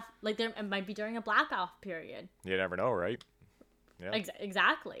people have, like, it might be during a black-off period. You never know, right? Yeah.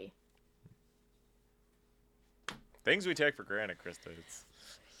 Exactly. Things we take for granted, Krista.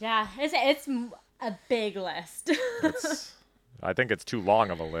 Yeah, it's a big list. I think it's too long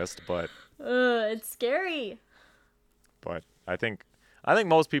of a list, but It's scary. I think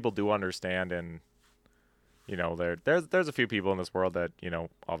most people do understand, and there's a few people in this world that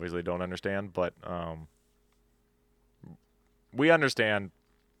obviously don't understand, but we understand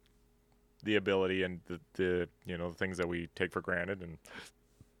the ability and the the things that we take for granted, and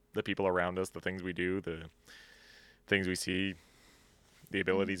the people around us, the things we do, the things we see, the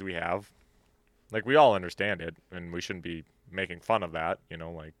abilities we have. Like, we all understand it, and we shouldn't be making fun of that,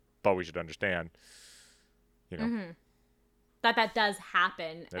 but we should understand, that does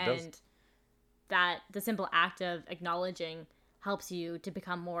happen, It and does. that the simple act of acknowledging helps you to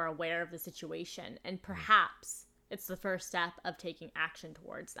become more aware of the situation, and perhaps it's the first step of taking action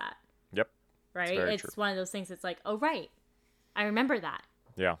towards that. Yep. Right? very It's true. one of those things that's like, oh, right, I remember that,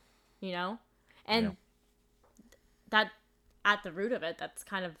 Yeah. and Yeah. that at the root of it, that's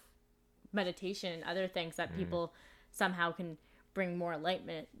kind of meditation and other things that people somehow can bring more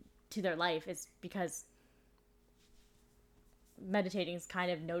enlightenment to their life, is because meditating is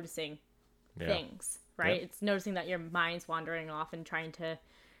kind of noticing Yeah. things, right? Yep. It's noticing that your mind's wandering off and trying to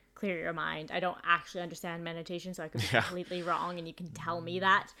clear your mind. I don't actually understand meditation, so I could be Yeah. completely wrong, and you can tell me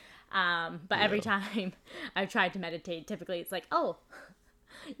that. But every time I've tried to meditate, typically it's like, oh,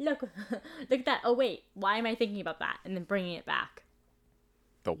 look at that. Oh, wait, why am I thinking about that? And then bringing it back.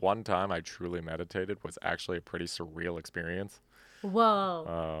 The one time I truly meditated was actually a pretty surreal experience.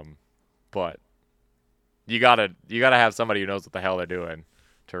 Whoa. But you gotta have somebody who knows what the hell they're doing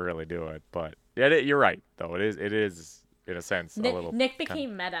to really do it. But you're right, though. It is in a sense a little. Nick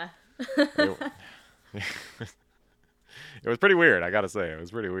became meta. It was pretty weird, I gotta say. It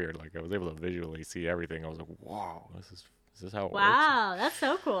was pretty weird. Like, I was able to visually see everything. I was like, wow, is this how it works? Wow, that's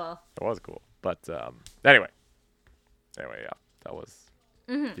so cool. It was cool. But anyway, yeah, that was.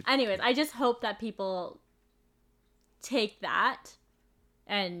 Anyways, I just hope that people take that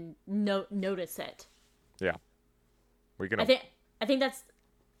and notice it. Yeah, we can. I think that's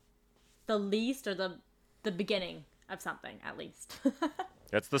the least, or the beginning of something, at least.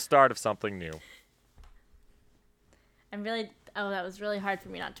 It's the start of something new. That was really hard for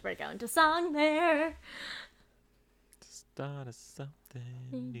me not to break out into song there. Start of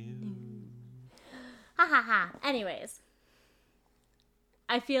something new. Ha ha ha. Anyways,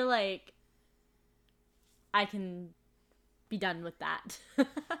 I feel like I can be done with that.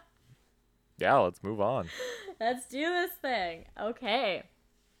 Yeah, let's move on. Let's do this thing. Okay.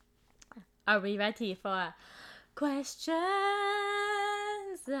 Are we ready for questions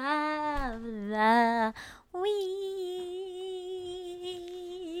of the week?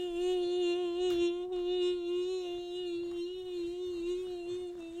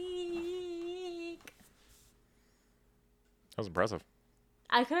 That was impressive.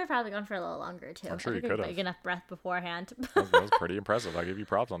 I could have probably gone for a little longer too. I'm sure I you took could a have. big enough breath beforehand. That was pretty impressive. I give you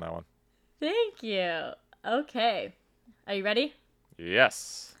props on that one. Thank you. Okay. Are you ready?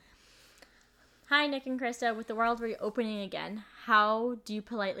 Yes. Hi, Nick and Krista. With the world reopening again, how do you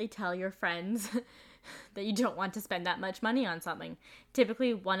politely tell your friends that you don't want to spend that much money on something?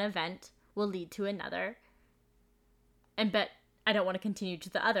 Typically, one event will lead to another. But I don't want to continue to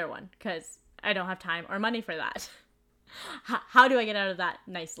the other one because I don't have time or money for that. How do I get out of that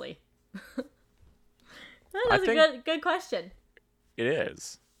nicely? That's a good question. It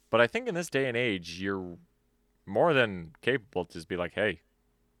is. But I think in this day and age, you're more than capable to just be like, hey,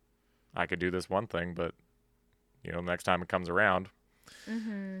 I could do this one thing, but, next time it comes around,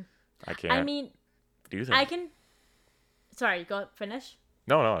 I can't do that. I can... Sorry, go finish.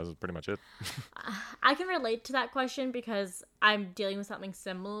 No, that was pretty much it. I can relate to that question because I'm dealing with something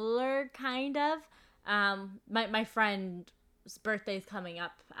similar, kind of. My friend's birthday is coming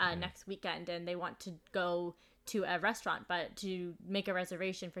up next weekend, and they want to go to a restaurant, but to make a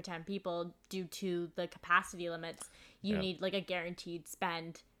reservation for 10 people due to the capacity limits, you need like a guaranteed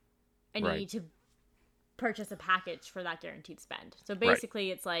spend, and you need to purchase a package for that guaranteed spend. So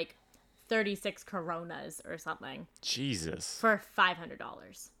basically it's like 36 Coronas or something. Jesus. For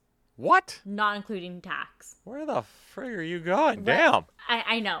 $500. What? Not including tax. Where the frig are you going? Damn.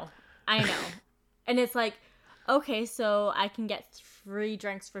 I know. And it's like, okay, so I can get 3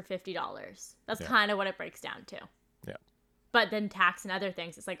 drinks for $50. That's kind of what it breaks down to. Yeah. But then tax and other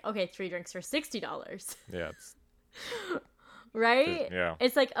things, it's like, okay, 3 drinks for $60. Yeah. It's, right? Yeah.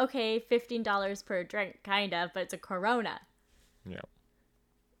 It's like, okay, $15 per drink, kind of, but it's a Corona. Yeah.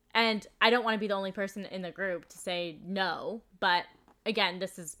 And I don't want to be the only person in the group to say no, but again,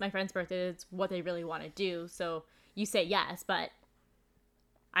 this is my friend's birthday. It's what they really want to do. So you say yes, but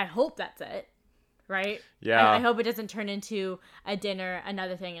I hope that's it. Right? Yeah. I hope it doesn't turn into a dinner,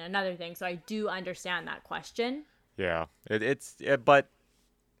 another thing, and another thing. So I do understand that question. Yeah. But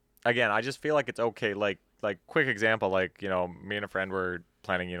again, I just feel like it's okay. Like quick example, like, me and a friend were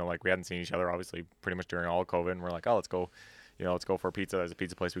planning, like we hadn't seen each other obviously pretty much during all of COVID, and we're like, oh, let's go for a pizza. There's a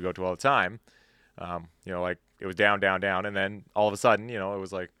pizza place we go to all the time. Like it was down, and then all of a sudden, it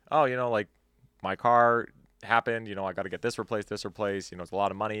was like, oh, like my car happened, I got to get this replaced, it's a lot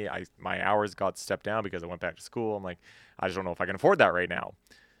of money. My hours got stepped down because I went back to school. I'm like, I just don't know if I can afford that right now.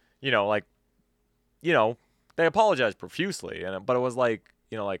 They apologized profusely, but it was like,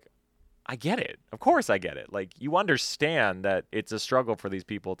 I get it. Of course I get it. Like, you understand that it's a struggle for these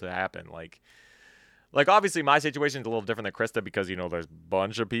people to happen. Like obviously my situation is a little different than Krista because, there's a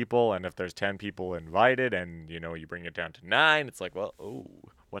bunch of people, and if there's 10 people invited and, you bring it down to 9, it's like, well,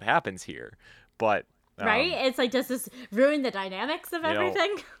 what happens here? But right? It's like, does this ruin the dynamics of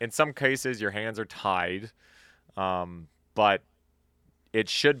everything? In some cases, your hands are tied, but it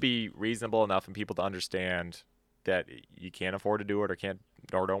should be reasonable enough and people to understand that you can't afford to do it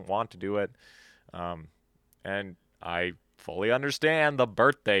or don't want to do it. And I fully understand the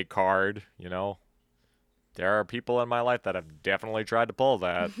birthday card. There are people in my life that have definitely tried to pull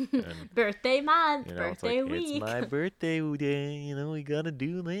that. And, birthday month, birthday week. It's my birthday day. We gotta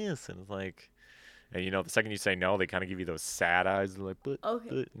do this, and it's like. And, the second you say no, they kind of give you those sad eyes. They're like, but,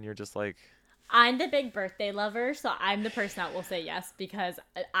 and you're just like... I'm the big birthday lover, so I'm the person that will say yes because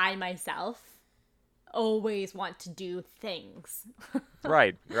I myself always want to do things.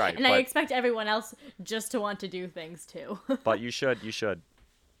 Right. And I expect everyone else just to want to do things, too. But you should.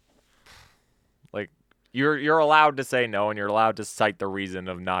 Like, you're allowed to say no, and you're allowed to cite the reason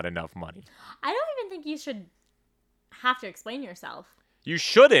of not enough money. I don't even think you should have to explain yourself. You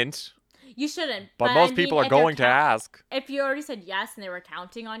shouldn't. You shouldn't. But most people are going to ask. If you already said yes and they were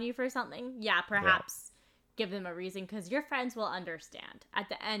counting on you for something, perhaps give them a reason because your friends will understand at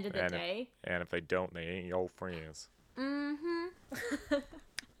the end of the day. And if they don't, they ain't your friends. Mm-hmm.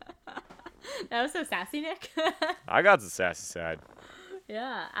 That was so sassy, Nick. I got the sassy side.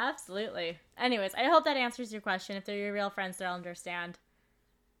 Yeah, absolutely. Anyways, I hope that answers your question. If they're your real friends, they'll understand.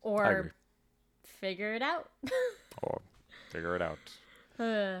 Or figure it out.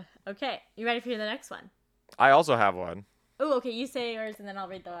 Okay, you ready for the next one? I also have one. Oh, okay, you say yours and then I'll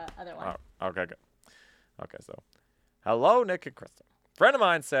read the other one. Oh, okay, good. Okay, so hello, Nick and Krista. A friend of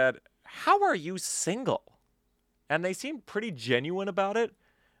mine said, "How are you single?" and they seemed pretty genuine about it.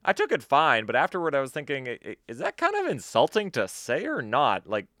 I took it fine, but afterward I was thinking, is that kind of insulting to say or not?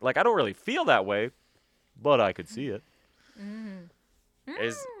 Like I don't really feel that way, but I could see it.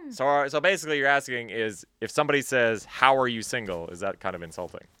 So basically you're asking is if somebody says, "How are you single?" is that kind of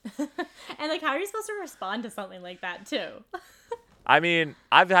insulting? And like, how are you supposed to respond to something like that too? I mean,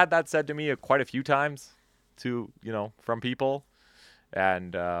 I've had that said to me quite a few times from people,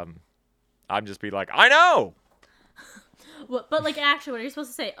 and I'm just be like, "I know." Well, but like, actually, what are you supposed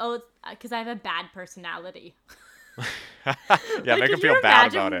to say? Oh, it's because I have a bad personality. Yeah, like, make them could you feel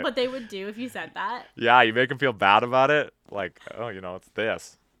bad imagine about it. what they would do if you said that? Yeah, you make them feel bad about it. Like, oh, it's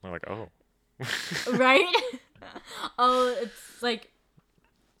this. They're like, oh. Right? Oh, it's like,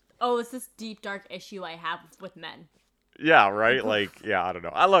 oh, it's this deep, dark issue I have with men. Yeah, right? Like, yeah, I don't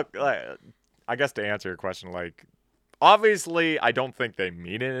know. I guess to answer your question, like, obviously, I don't think they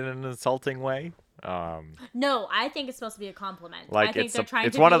mean it in an insulting way. No, I think it's supposed to be a compliment. Like, I think they're trying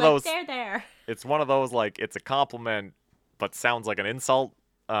it's to one be of like, those, they're there. It's one of those, like, it's a compliment, but sounds like an insult.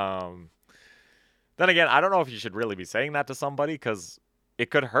 Then again, I don't know if you should really be saying that to somebody, because it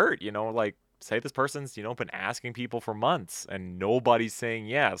could hurt, like, say this person's, been asking people for months, and nobody's saying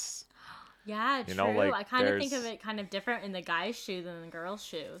yes. Yeah, true. Like, I kind of think of it kind of different in the guy's shoe than the girl's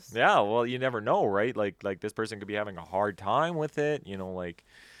shoes. Yeah, well, you never know, right? Like this person could be having a hard time with it, like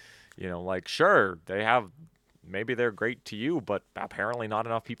sure, maybe they're great to you, but apparently not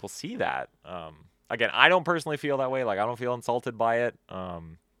enough people see that. Again, I don't personally feel that way. Like, I don't feel insulted by it.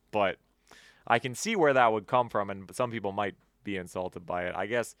 But I can see where that would come from, and some people might be insulted by it. I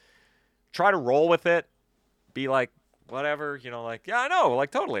guess try to roll with it. Be like, whatever, like, yeah, I know,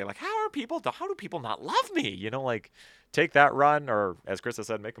 like, totally. Like, how do people not love me? Like, take that run, or as Krista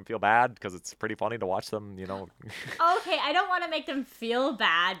said, make them feel bad, because it's pretty funny to watch them, Okay, I don't want to make them feel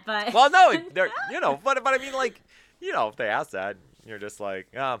bad, but... Well, no, they're, but I mean, like, if they ask that, you're just like,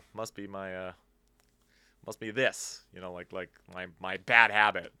 must be this, like my bad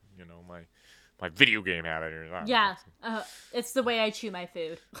habit, my video game habit. Or, yeah, it's the way I chew my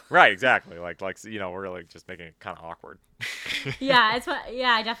food. Right, exactly. Like we're like just making it kind of awkward. Yeah, I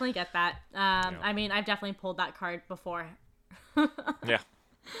definitely get that. I mean, I've definitely pulled that card before. Yeah.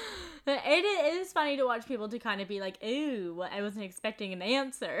 It is funny to watch people to kind of be like, ooh, I wasn't expecting an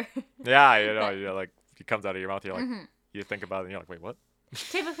answer. Yeah, like it comes out of your mouth, you're like, you think about it, and you're like, wait, what?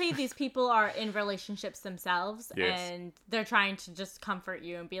 Typically, these people are in relationships themselves, yes. And they're trying to just comfort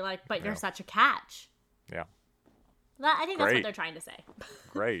you and be like, but you're such a catch. Yeah. I think that's what they're trying to say.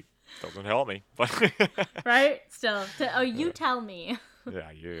 Great. Doesn't help me. But right? Still. You tell me.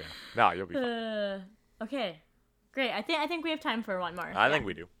 Yeah. No, you'll be fine. Okay. Great. I think we have time for one more. I think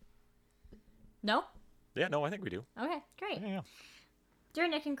we do. No? Yeah, no, I think we do. Okay, great. Yeah. Dear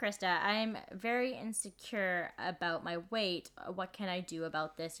Nick and Krista, I'm very insecure about my weight. What can I do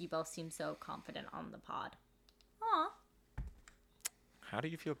about this? You both seem so confident on the pod. Aw. How do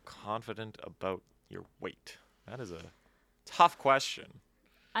you feel confident about your weight? That is a tough question.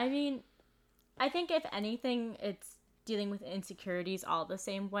 I mean, I think if anything, it's dealing with insecurities all the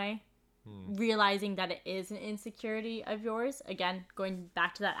same way. Realizing that it is an insecurity of yours. Again, going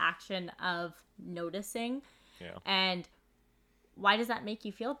back to that action of noticing. Yeah. And why does that make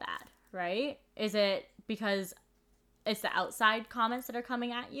you feel bad, right? Is it because it's the outside comments that are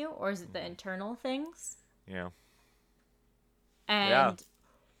coming at you, or is it the internal things? Yeah. And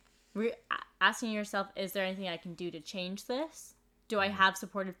asking yourself, is there anything I can do to change this? Do I have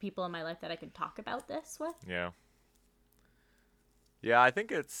supportive people in my life that I can talk about this with? Yeah. Yeah, I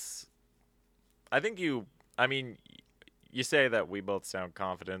think you say that we both sound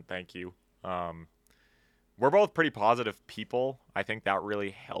confident. Thank you. We're both pretty positive people. I think that really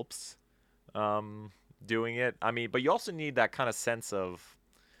helps doing it. I mean, but you also need that kind of sense of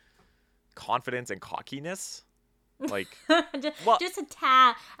confidence and cockiness. Like, just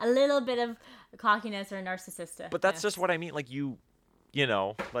a little bit of cockiness or narcissistic. But that's just what I mean. Like,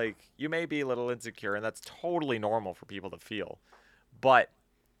 like, you may be a little insecure, and that's totally normal for people to feel. But,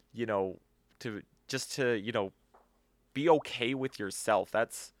 to be okay with yourself.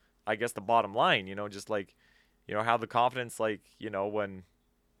 That's, I guess, the bottom line, just like, have the confidence, like, when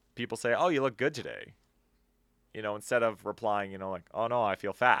people say, oh, you look good today, instead of replying, like, oh no, I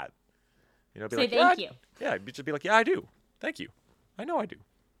feel fat, be say like, thank you. Yeah, you should be like, yeah, I do. Thank you. I know I do.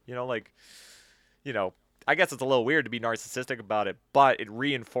 I guess it's a little weird to be narcissistic about it, but it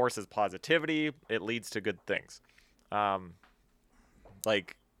reinforces positivity. It leads to good things.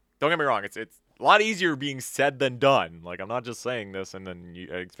 Like, don't get me wrong. It's a lot easier being said than done. Like, I'm not just saying this and then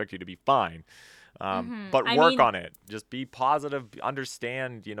I expect you to be fine. But work on it. Just be positive.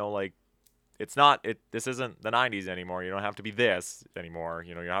 Understand, like, it's not this isn't the 90s anymore. You don't have to be this anymore.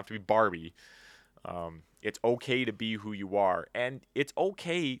 You don't have to be Barbie. It's okay to be who you are, and it's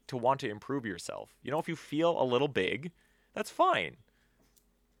okay to want to improve yourself. If you feel a little big, that's fine.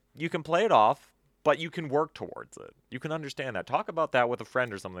 You can play it off, but you can work towards it. You can understand that. Talk about that with a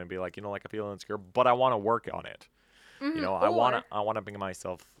friend or something and be like, I feel insecure, but I want to work on it. Mm-hmm. I want to bring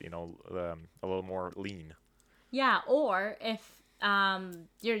myself, a little more lean. Yeah, or if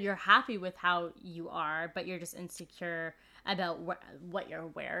you're happy with how you are, but you're just insecure about what you're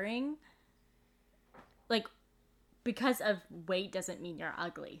wearing. Like, because of weight doesn't mean you're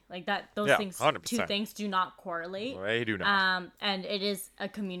ugly. Like that, those things, 100%. Two things do not correlate. They do not. And it is a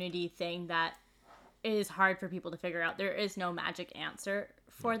community thing that is hard for people to figure out. There is no magic answer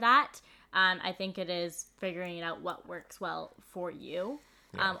for that. I think it is figuring out what works well for you,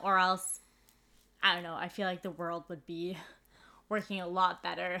 or else, I don't know. I feel like the world would be working a lot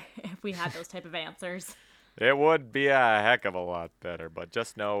better if we had those type of answers. It would be a heck of a lot better, but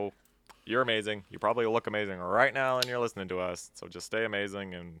just know you're amazing. You probably look amazing right now and you're listening to us. So just stay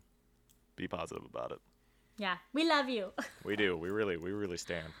amazing and be positive about it. Yeah, we love you. We do. We really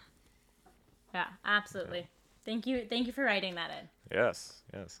stand. Yeah, absolutely. Yeah. Thank you for writing that in. Yes.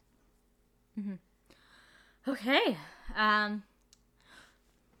 Mm-hmm. Okay.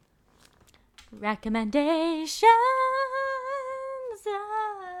 Recommendations of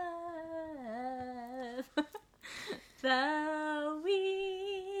the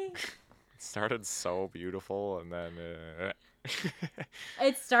week. It started so beautiful, and then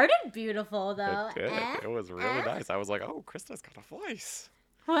it started beautiful though. It did. It was really nice. I was like, "Oh, Krista's got a voice."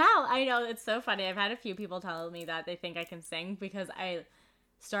 Wow, I know, it's so funny. I've had a few people tell me that they think I can sing because I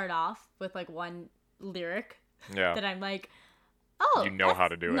start off with like one lyric that I'm like, oh, you know how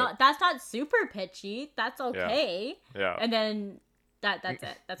to do it. That's not super pitchy. That's okay. Yeah. And then that's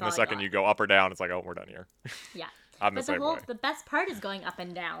it. That's all. The second you go up or down, it's like, oh, we're done here. Yeah. I'm the same way. The best part is going up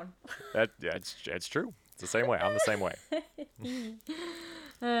and down. It's true. It's the same way. I'm the same way.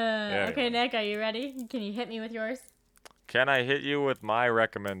 Okay, Nick, are you ready? Can you hit me with yours? Can I hit you with my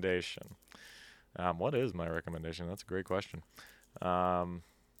recommendation? What is my recommendation? That's a great question. I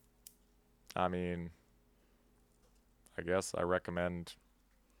mean, I guess I recommend.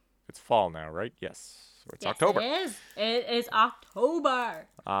 It's fall now, right? Yes. It's October. It is. It is October.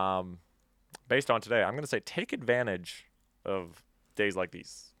 Based on today, I'm going to say take advantage of days like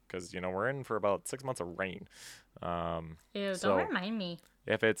these because, we're in for about 6 months of rain. Ew, don't remind me.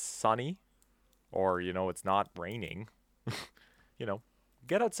 If it's sunny or, it's not raining,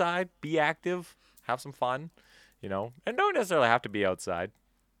 get outside, be active, have some fun, and don't necessarily have to be outside.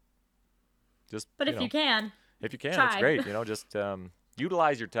 But if you can. If you can, try. It's great. Just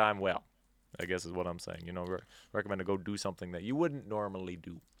utilize your time well, I guess is what I'm saying. Recommend to go do something that you wouldn't normally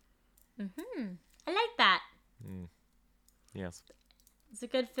do. Mm-hmm. I like that. Yes. It's a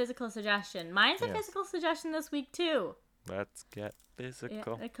good physical suggestion. Mine's a physical suggestion this week, too. Let's get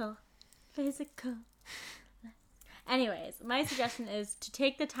physical. Physical. Anyways, my suggestion is to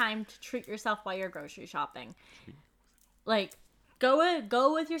take the time to treat yourself while you're grocery shopping. Like,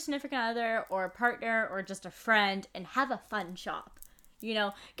 go with your significant other or a partner or just a friend and have a fun shop.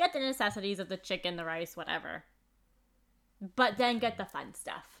 Get the necessities of the chicken, the rice, whatever. But then get the fun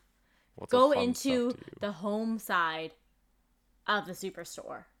stuff. Go into the home side of the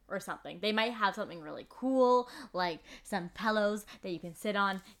superstore or something. They might have something really cool, like some pillows that you can sit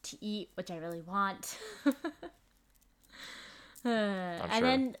on to eat, which I really want. And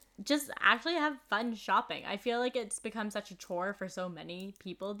then just actually have fun shopping. I feel like it's become such a chore for so many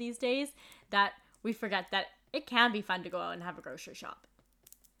people these days that we forget that it can be fun to go out and have a grocery shop.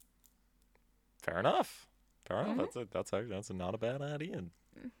 Fair enough. Mm-hmm. That's not a bad idea.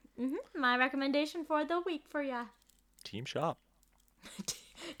 Mm-hmm. My recommendation for the week for ya. Team shop.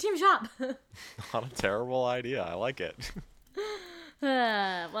 Team shop. Not a terrible idea. I like it.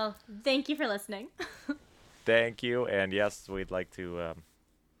 Well, thank you for listening. Thank you. And yes, we'd like to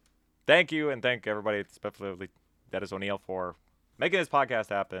thank you and thank everybody, especially Dennis O'Neill, for making this podcast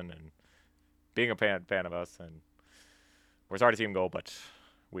happen and being a fan of us. And we're sorry to see him go, but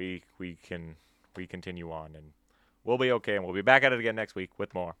we continue on and we'll be okay. And we'll be back at it again next week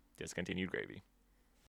with more Discontinued Gravy.